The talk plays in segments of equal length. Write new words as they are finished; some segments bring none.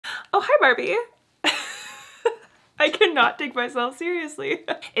Oh, hi Barbie. I cannot take myself seriously.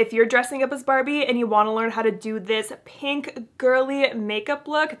 If you're dressing up as Barbie and you want to learn how to do this pink girly makeup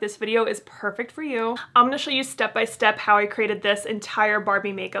look, this video is perfect for you. I'm going to show you step by step how I created this entire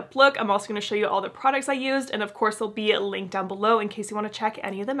Barbie makeup look. I'm also going to show you all the products I used, and of course there'll be a link down below in case you want to check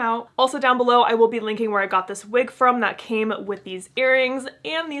any of them out. Also down below I will be linking where I got this wig from that came with these earrings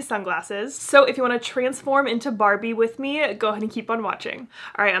and these sunglasses. So if you want to transform into Barbie with me, go ahead and keep on watching.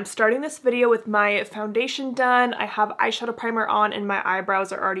 Alright, I'm starting this video with my foundation done. I have eyeshadow primer on and my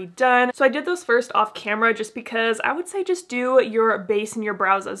eyebrows are already done. So I did those first off camera just because I would say just do your base and your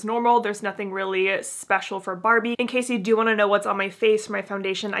brows as normal. There's nothing really special for Barbie. In case you do want to know what's on my face for my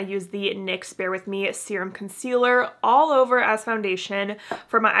foundation, I use the NYX Bare With Me Serum Concealer all over as foundation.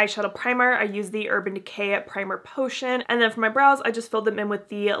 For my eyeshadow primer, I use the Urban Decay Primer Potion. And then for my brows, I just filled them in with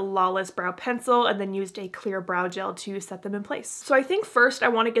the Lawless Brow Pencil and then used a clear brow gel to set them in place. So I think first I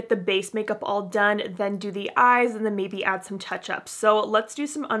want to get the base makeup all done, then do the eyes, and then maybe add some touch-ups. So let's do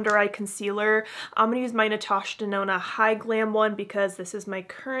some under eye concealer. I'm going to use my Natasha Denona High Glam one because this is my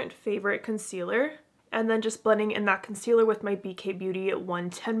current favorite concealer. And then just blending in that concealer with my Beauty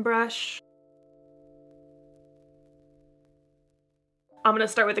 110 brush. I'm going to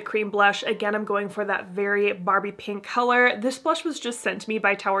start with a cream blush. Again, I'm going for that very Barbie pink color. This blush was just sent to me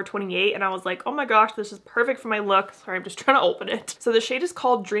by Tower 28 and I was like, oh my gosh, this is perfect for my look. Sorry, I'm just trying to open it. So the shade is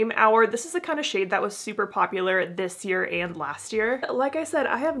called Dream Hour. This is the kind of shade that was super popular this year and last year. Like I said,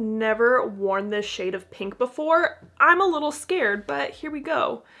 I have never worn this shade of pink before. I'm a little scared, but here we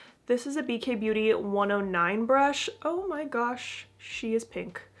go. This is a Beauty 109 brush. Oh my gosh, she is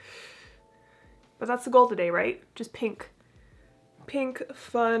pink. But that's the goal today, right? Just pink. Pink,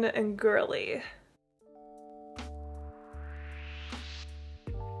 fun, and girly.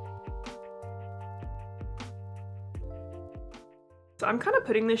 So I'm kind of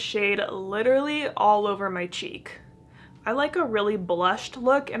putting this shade literally all over my cheek. I like a really blushed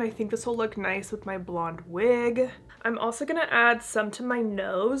look, and I think this will look nice with my blonde wig. I'm also gonna add some to my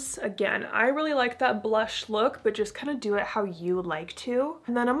nose. Again, I really like that blush look, but just kind of do it how you like to.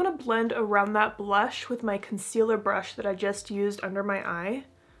 And then I'm gonna blend around that blush with my concealer brush that I just used under my eye.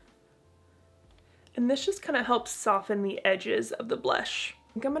 And this just kind of helps soften the edges of the blush.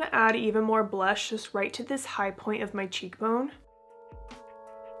 I think I'm gonna add even more blush just right to this high point of my cheekbone.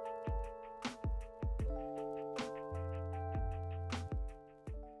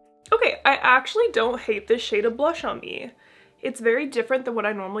 Okay, I actually don't hate this shade of blush on me. It's very different than what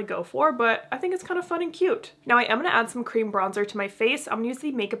I normally go for, but I think it's kind of fun and cute. Now I am going to add some cream bronzer to my face. I'm going to use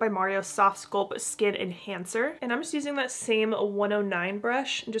the Makeup by Mario Soft Sculpt Skin Enhancer. And I'm just using that same 109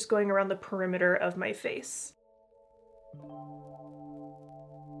 brush and just going around the perimeter of my face.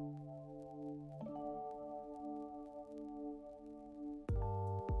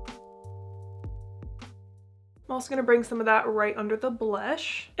 I'm also going to bring some of that right under the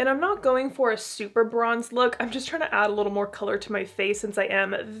blush. And I'm not going for a super bronze look. I'm just trying to add a little more color to my face since I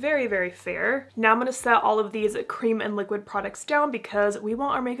am very, very fair. Now I'm going to set all of these cream and liquid products down because we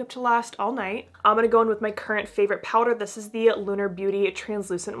want our makeup to last all night. I'm going to go in with my current favorite powder. This is the Lunar Beauty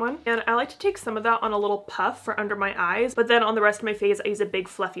translucent one. And I like to take some of that on a little puff for under my eyes, but then on the rest of my face I use a big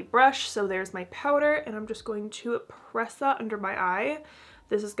fluffy brush. So there's my powder and I'm just going to press that under my eye.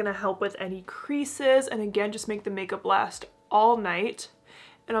 This is going to help with any creases and again just make the makeup last all night.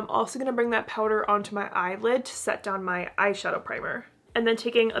 And I'm also going to bring that powder onto my eyelid to set down my eyeshadow primer. And then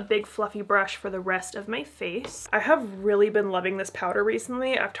taking a big fluffy brush for the rest of my face. I have really been loving this powder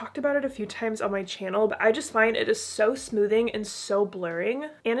recently. I've talked about it a few times on my channel, but I just find it is so smoothing and so blurring.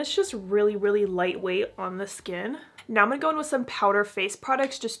 And it's just really, really lightweight on the skin. Now I'm going to go in with some powder face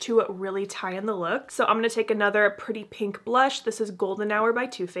products just to really tie in the look. So I'm going to take another pretty pink blush. This is Golden Hour by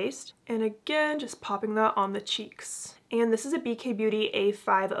Too Faced. And again, just popping that on the cheeks. And this is a Beauty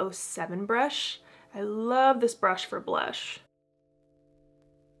A507 brush. I love this brush for blush.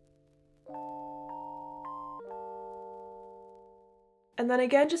 And then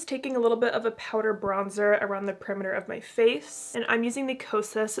again, just taking a little bit of a powder bronzer around the perimeter of my face. And I'm using the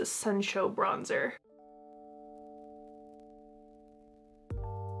Kosas Sun Show bronzer.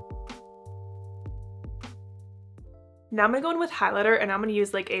 Now I'm going to go in with highlighter and I'm going to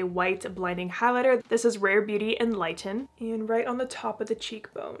use like a white blinding highlighter. This is Rare Beauty Enlighten and right on the top of the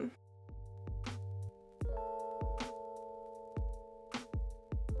cheekbone.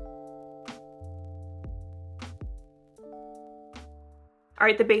 All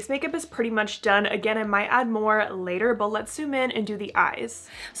right, the base makeup is pretty much done. Again, I might add more later, but let's zoom in and do the eyes.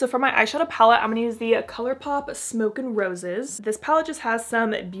 So for my eyeshadow palette, I'm gonna use the ColourPop Smoke and Roses. This palette just has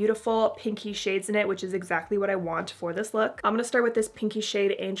some beautiful pinky shades in it, which is exactly what I want for this look. I'm gonna start with this pinky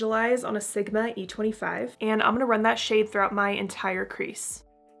shade Angel Eyes on a Sigma E25, and I'm gonna run that shade throughout my entire crease.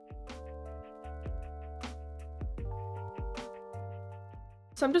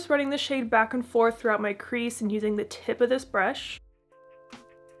 So I'm just running the shade back and forth throughout my crease and using the tip of this brush.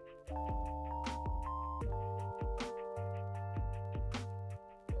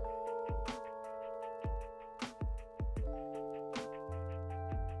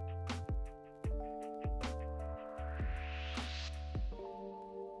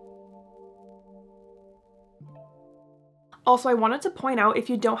 Also, I wanted to point out, if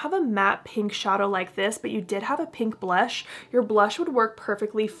you don't have a matte pink shadow like this, but you did have a pink blush, your blush would work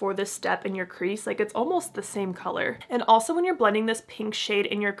perfectly for this step in your crease. Like, it's almost the same color. And also, when you're blending this pink shade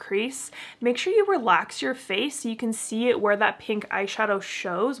in your crease, make sure you relax your face so you can see it where that pink eyeshadow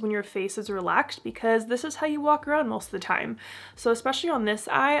shows when your face is relaxed, because this is how you walk around most of the time. So especially on this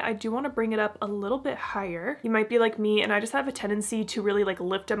eye, I do want to bring it up a little bit higher. You might be like me, and I just have a tendency to really like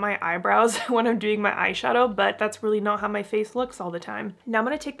lift up my eyebrows when I'm doing my eyeshadow, but that's really not how my face looks all the time. Now I'm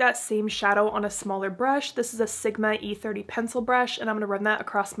going to take that same shadow on a smaller brush. This is a Sigma E30 pencil brush, and I'm going to run that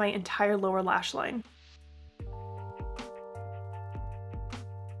across my entire lower lash line.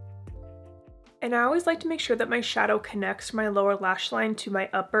 And I always like to make sure that my shadow connects from my lower lash line to my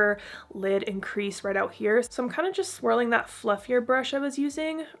upper lid and crease right out here. So I'm kind of just swirling that fluffier brush I was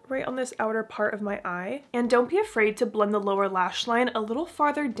using right on this outer part of my eye. And don't be afraid to blend the lower lash line a little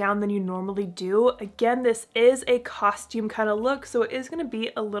farther down than you normally do. Again, this is a costume kind of look, so it is going to be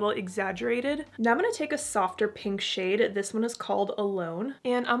a little exaggerated. Now I'm going to take a softer pink shade. This one is called Alone.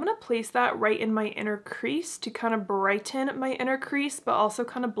 And I'm going to place that right in my inner crease to kind of brighten my inner crease, but also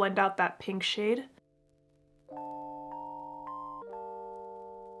kind of blend out that pink shade.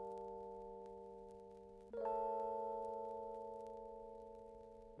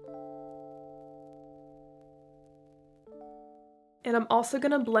 And I'm also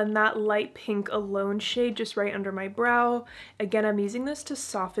going to blend that light pink Alone shade just right under my brow. Again, I'm using this to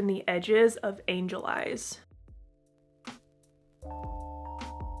soften the edges of Angel Eyes.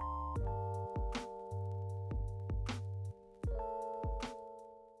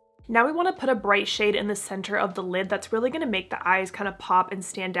 Now we want to put a bright shade in the center of the lid that's really going to make the eyes kind of pop and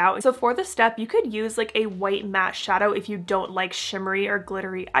stand out. So for this step, you could use like a white matte shadow if you don't like shimmery or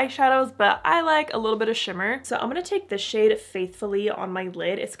glittery eyeshadows, but I like a little bit of shimmer. So I'm going to take this shade Faithfully on my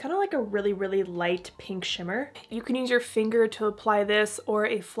lid. It's kind of like a really, really light pink shimmer. You can use your finger to apply this or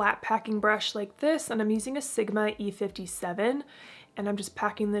a flat packing brush like this, and I'm using a Sigma E57. And I'm just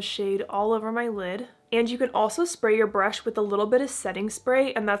packing this shade all over my lid. And you can also spray your brush with a little bit of setting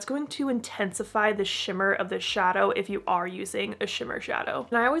spray, and that's going to intensify the shimmer of the shadow if you are using a shimmer shadow.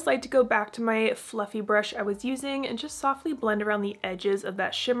 And I always like to go back to my fluffy brush I was using and just softly blend around the edges of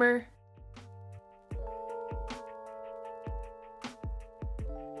that shimmer.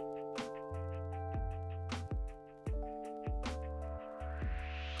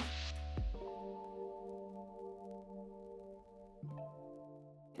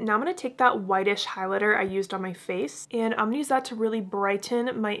 Now I'm going to take that whitish highlighter I used on my face, and I'm going to use that to really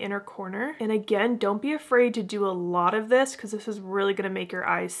brighten my inner corner. And again, don't be afraid to do a lot of this, because this is really going to make your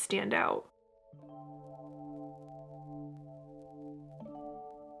eyes stand out.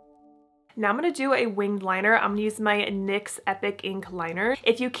 Now I'm going to do a winged liner. I'm going to use my NYX Epic Ink liner.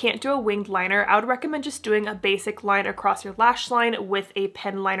 If you can't do a winged liner, I would recommend just doing a basic line across your lash line with a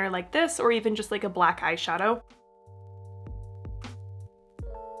pen liner like this, or even just like a black eyeshadow.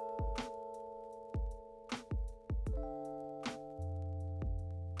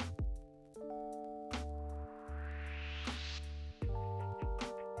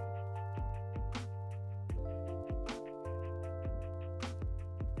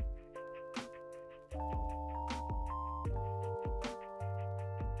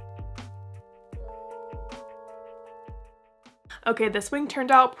 Okay, this wing turned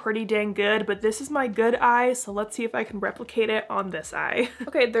out pretty dang good, but this is my good eye, so let's see if I can replicate it on this eye.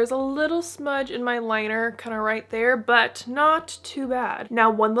 Okay, there's a little smudge in my liner kind of right there, but not too bad. Now,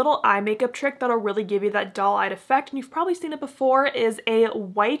 one little eye makeup trick that'll really give you that doll-eyed effect, and you've probably seen it before, is a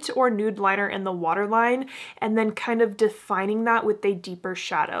white or nude liner in the waterline, and then kind of defining that with a deeper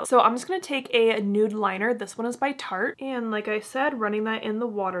shadow. So I'm just gonna take a nude liner. This one is by Tarte, and like I said, running that in the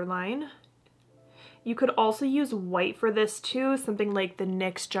waterline. You could also use white for this too, something like the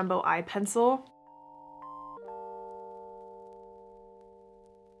NYX Jumbo Eye Pencil.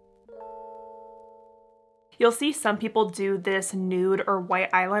 You'll see some people do this nude or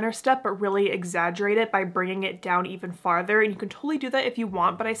white eyeliner step, but really exaggerate it by bringing it down even farther. And you can totally do that if you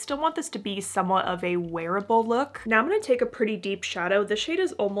want, but I still want this to be somewhat of a wearable look. Now I'm going to take a pretty deep shadow. This shade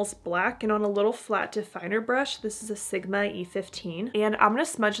is almost black, and on a little flat definer brush, this is a Sigma E15, and I'm going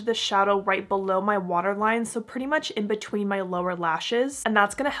to smudge this shadow right below my waterline, so pretty much in between my lower lashes, and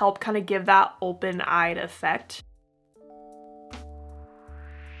that's going to help kind of give that open-eyed effect.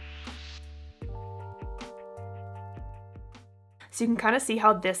 So you can kind of see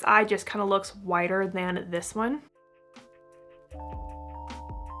how this eye just kind of looks wider than this one.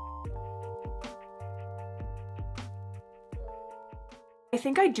 I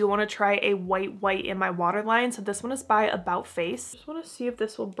think I do want to try a white in my waterline, so this one is by About Face. Just want to see if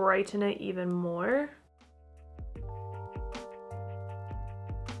this will brighten it even more.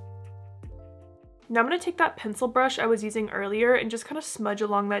 Now I'm going to take that pencil brush I was using earlier and just kind of smudge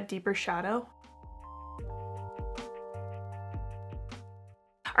along that deeper shadow.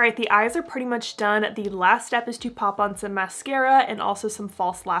 Alright, the eyes are pretty much done. The last step is to pop on some mascara and also some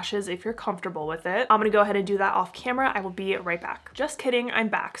false lashes if you're comfortable with it. I'm gonna go ahead and do that off camera. I will be right back. Just kidding, I'm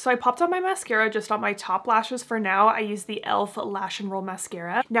back. So I popped on my mascara just on my top lashes for now. I use the e.l.f. Lash and Roll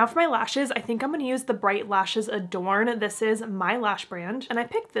Mascara. Now for my lashes, I think I'm gonna use the Bright Lashes Adorn. This is my lash brand. And I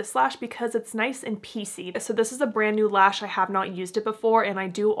picked this lash because it's nice and piecey. So this is a brand new lash. I have not used it before, and I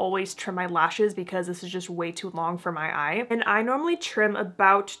do always trim my lashes because this is just way too long for my eye. And I normally trim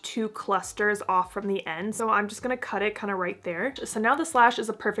about 2 clusters off from the end, so I'm just gonna cut it kind of right there. So now this lash is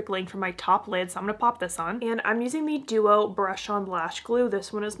a perfect length for my top lid, so I'm gonna pop this on, and I'm using the Duo Brush On Lash Glue.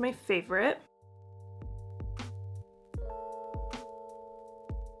 This one is my favorite.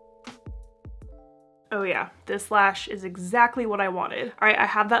 Oh yeah, this lash is exactly what I wanted. All right, I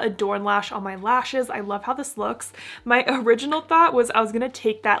have that Adorn lash on my lashes. I love how this looks. My original thought was I was gonna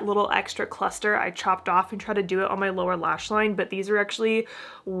take that little extra cluster I chopped off and try to do it on my lower lash line, but these are actually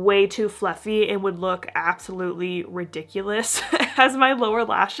way too fluffy and would look absolutely ridiculous as my lower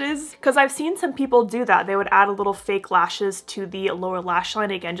lashes. Because I've seen some people do that. They would add a little fake lashes to the lower lash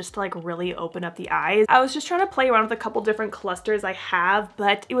line again, just to like really open up the eyes. I was just trying to play around with a couple different clusters I have,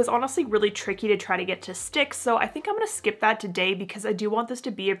 but it was honestly really tricky to try to get to stick, so I think I'm gonna skip that today because I do want this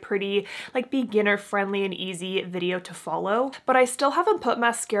to be a pretty like beginner friendly and easy video to follow. But I still haven't put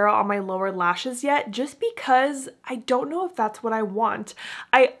mascara on my lower lashes yet, just because I don't know if that's what I want.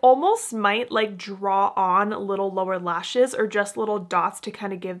 I almost might like draw on little lower lashes or just little dots to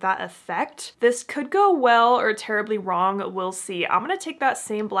kind of give that effect. This could go well or terribly wrong, we'll see. I'm gonna take that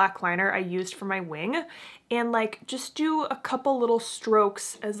same black liner I used for my wing and like just do a couple little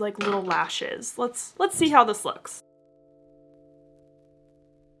strokes as like little lashes. Let's see how this looks.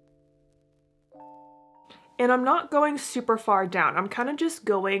 And I'm not going super far down. I'm kind of just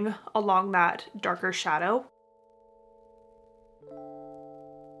going along that darker shadow.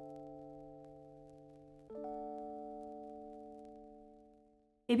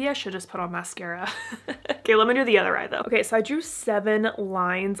 Maybe I should just put on mascara. Okay, let me do the other eye though. Okay, so I drew 7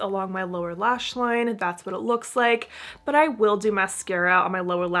 lines along my lower lash line. That's what it looks like, but I will do mascara on my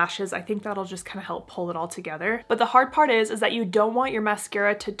lower lashes. I think that'll just kind of help pull it all together. But the hard part is that you don't want your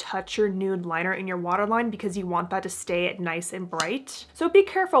mascara to touch your nude liner in your waterline because you want that to stay nice and bright. So be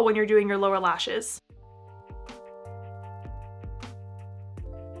careful when you're doing your lower lashes.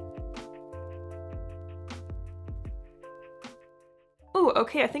 Ooh,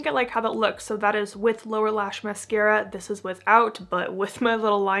 okay, I think I like how that looks. So that is with lower lash mascara. This is without, but with my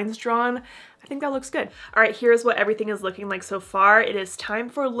little lines drawn, I think that looks good. All right, here's what everything is looking like so far. It is time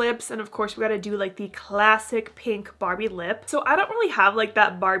for lips, and of course we gotta do like the classic pink Barbie lip. So I don't really have like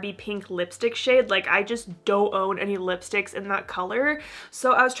that Barbie pink lipstick shade. Like I just don't own any lipsticks in that color.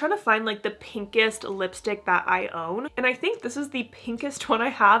 So I was trying to find like the pinkest lipstick that I own. And I think this is the pinkest one I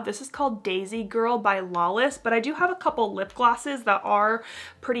have. This is called Daisy Girl by Lawless, but I do have a couple lip glosses that are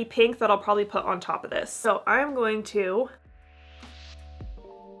pretty pink that I'll probably put on top of this. So I'm going to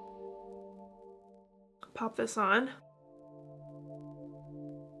pop this on.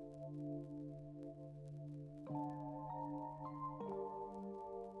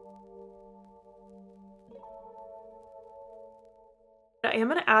 I am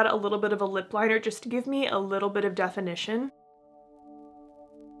going to add a little bit of a lip liner just to give me a little bit of definition.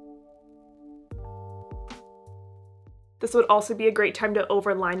 This would also be a great time to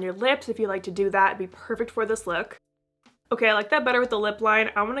overline your lips. If you like to do that, it'd be perfect for this look. Okay, I like that better with the lip line.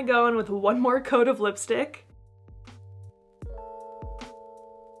 I'm gonna go in with one more coat of lipstick.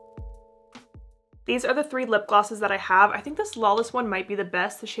 These are the 3 lip glosses that I have. I think this Lawless one might be the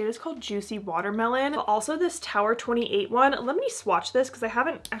best. The shade is called Juicy Watermelon. But also this Tower 28 one. Let me swatch this because I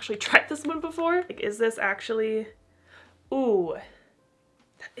haven't actually tried this one before. Like, is this actually... Ooh,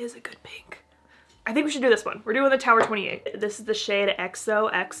 that is a good pink. I think we should do this one. We're doing the Tower 28. This is the shade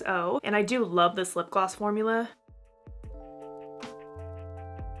XOXO, and I do love this lip gloss formula.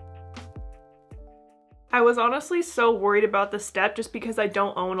 I was honestly so worried about this step just because I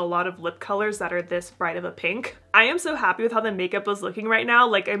don't own a lot of lip colors that are this bright of a pink. I am so happy with how the makeup is looking right now.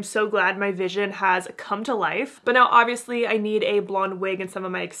 Like, I'm so glad my vision has come to life. But now obviously I need a blonde wig and some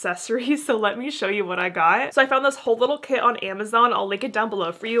of my accessories, so let me show you what I got. So I found this whole little kit on Amazon. I'll link it down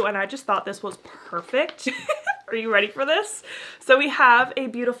below for you, and I just thought this was perfect. Are you ready for this? So we have a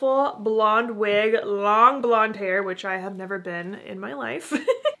beautiful blonde wig, long blonde hair, which I have never been in my life.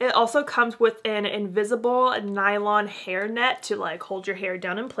 It also comes with an invisible nylon hair net to like hold your hair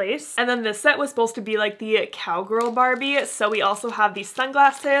down in place. And then this set was supposed to be like the cowgirl Barbie. So we also have these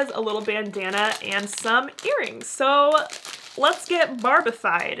sunglasses, a little bandana, and some earrings. So let's get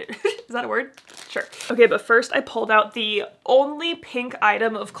Barbified. Is that a word? Sure. Okay, but first I pulled out the only pink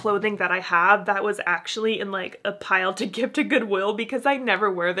item of clothing that I have that was actually in like a pile to give to Goodwill because I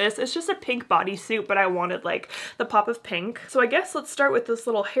never wear this. It's just a pink bodysuit, but I wanted like the pop of pink. So I guess let's start with this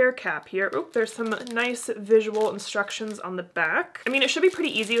little hair cap here. Oop, there's some nice visual instructions on the back. I mean, it should be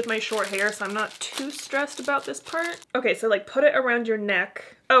pretty easy with my short hair, so I'm not too stressed about this part. Okay, so like put it around your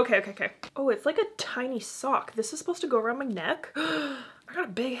neck. Okay. Oh, it's like a tiny sock. This is supposed to go around my neck. I got a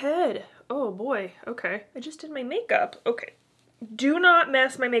big head. Oh boy, okay. I just did my makeup. Okay. Do not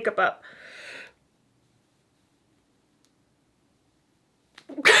mess my makeup up.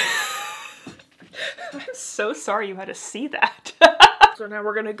 I'm so sorry you had to see that. So now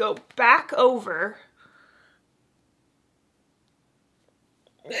we're gonna go back over.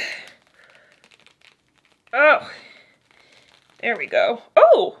 Oh, there we go.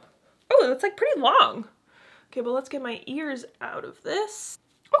 Oh, that's like pretty long. Okay, but let's get my ears out of this.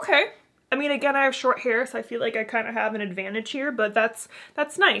 Okay. I mean, again, I have short hair, so I feel like I kind of have an advantage here, but that's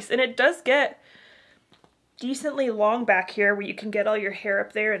nice. And it does get decently long back here where you can get all your hair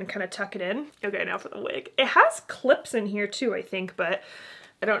up there and kind of tuck it in. Okay, now for the wig. It has clips in here too, I think, but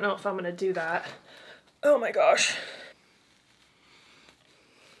I don't know if I'm gonna do that. Oh my gosh.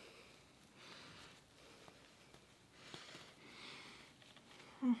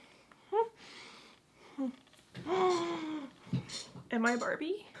 Am I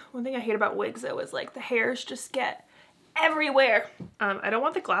Barbie? One thing I hate about wigs though is like the hairs just get everywhere. I don't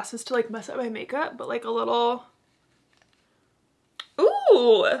want the glasses to like mess up my makeup, but like a little,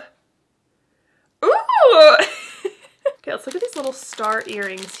 ooh. Okay, let's look at these little star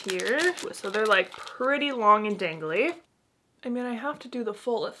earrings here. So they're like pretty long and dangly. I mean, I have to do the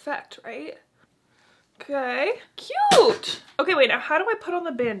full effect, right? Okay, cute. Okay, wait, now how do I put on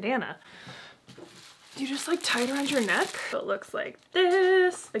the bandana? Do you just like tie it around your neck? So it looks like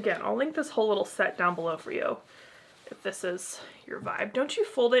this. Again, I'll link this whole little set down below for you if this is your vibe. Don't you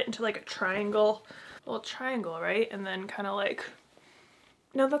fold it into like a triangle? A little triangle, right? And then kind of like,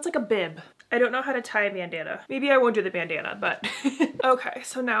 no, that's like a bib. I don't know how to tie a bandana. Maybe I won't do the bandana, but okay,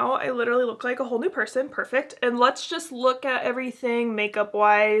 so now I literally look like a whole new person. Perfect. And let's just look at everything makeup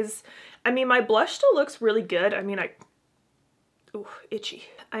wise. I mean, my blush still looks really good. I mean, ooh, itchy.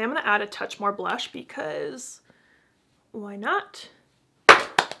 I am gonna add a touch more blush because why not?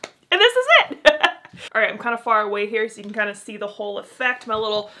 And this is it. All right, I'm kind of far away here so you can kind of see the whole effect. My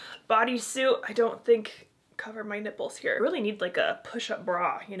little bodysuit, I don't think cover my nipples here. I really need like a push-up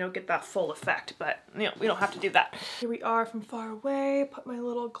bra, you know, get that full effect, but you know, we don't have to do that. Here we are from far away. Put my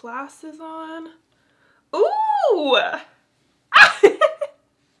little glasses on. Ooh!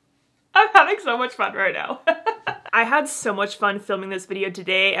 I'm having so much fun right now. I had so much fun filming this video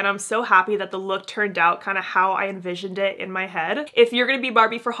today, and I'm so happy that the look turned out kind of how I envisioned it in my head. If you're gonna be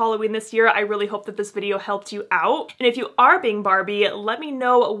Barbie for Halloween this year, I really hope that this video helped you out. And if you are being Barbie, let me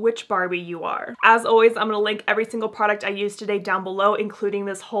know which Barbie you are. As always, I'm gonna link every single product I used today down below, including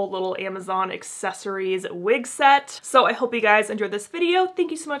this whole little Amazon accessories wig set. So I hope you guys enjoyed this video.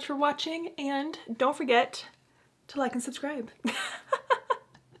 Thank you so much for watching, and don't forget to like and subscribe.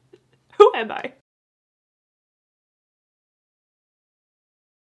 Who am I?